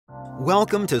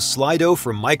Welcome to Slido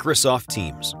for Microsoft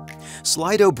Teams.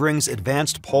 Slido brings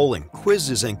advanced polling,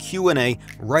 quizzes, and Q&A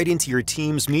right into your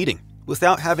Teams meeting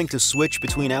without having to switch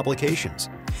between applications.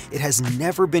 It has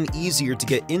never been easier to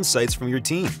get insights from your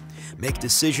team, make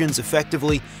decisions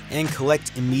effectively, and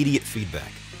collect immediate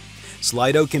feedback.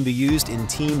 Slido can be used in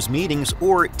Teams meetings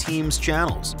or Teams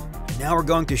channels. And now we're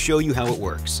going to show you how it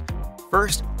works.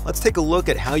 First, let's take a look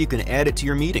at how you can add it to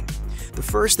your meeting. The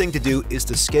first thing to do is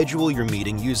to schedule your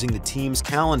meeting using the Teams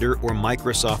calendar or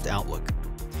Microsoft Outlook.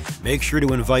 Make sure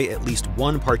to invite at least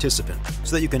one participant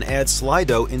so that you can add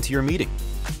Slido into your meeting.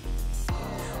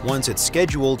 Once it's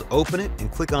scheduled, open it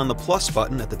and click on the plus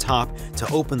button at the top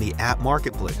to open the app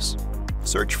marketplace.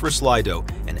 Search for Slido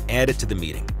and add it to the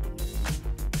meeting.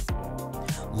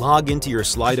 Log into your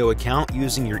Slido account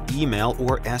using your email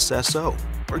or SSO,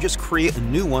 or just create a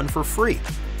new one for free.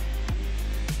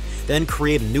 Then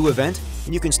create a new event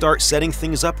and you can start setting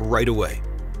things up right away.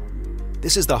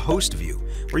 This is the host view,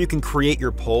 where you can create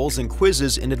your polls and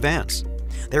quizzes in advance.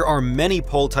 There are many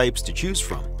poll types to choose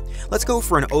from. Let's go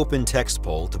for an open text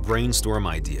poll to brainstorm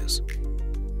ideas.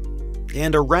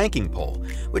 And a ranking poll,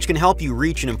 which can help you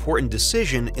reach an important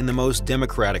decision in the most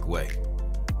democratic way.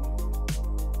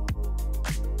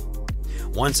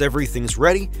 Once everything's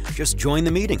ready, just join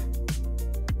the meeting.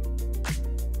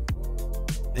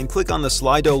 And click on the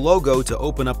Slido logo to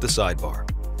open up the sidebar.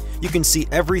 You can see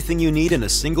everything you need in a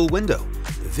single window: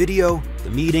 the video, the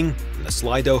meeting, and the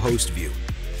Slido host view.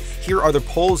 Here are the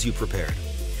polls you prepared.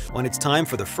 When it's time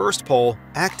for the first poll,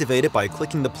 activate it by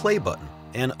clicking the play button,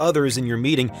 and others in your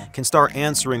meeting can start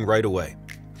answering right away.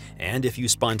 And if you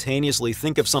spontaneously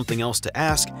think of something else to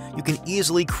ask, you can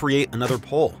easily create another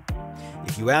poll.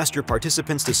 If you asked your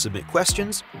participants to submit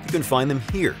questions, you can find them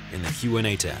here in the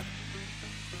Q&A tab.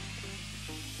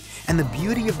 And the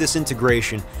beauty of this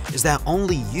integration is that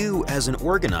only you as an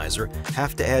organizer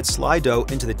have to add Slido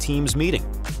into the Teams meeting.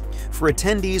 For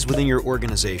attendees within your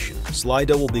organization,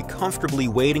 Slido will be comfortably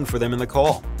waiting for them in the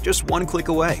call, just one click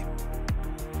away.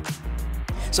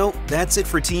 So that's it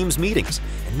for Teams meetings.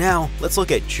 And now let's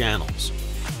look at channels.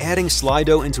 Adding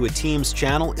Slido into a Teams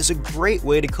channel is a great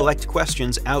way to collect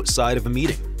questions outside of a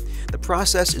meeting. The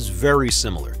process is very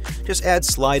similar. Just add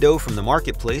Slido from the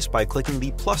marketplace by clicking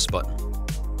the plus button.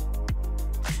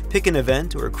 Pick an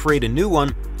event or create a new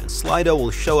one, and Slido will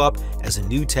show up as a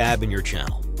new tab in your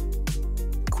channel.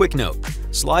 Quick note: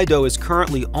 Slido is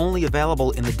currently only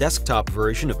available in the desktop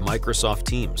version of Microsoft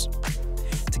Teams.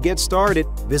 To get started,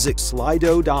 visit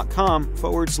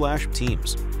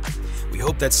slido.com/Teams. We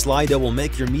hope that Slido will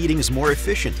make your meetings more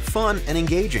efficient, fun, and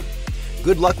engaging.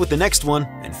 Good luck with the next one,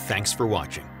 and thanks for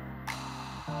watching.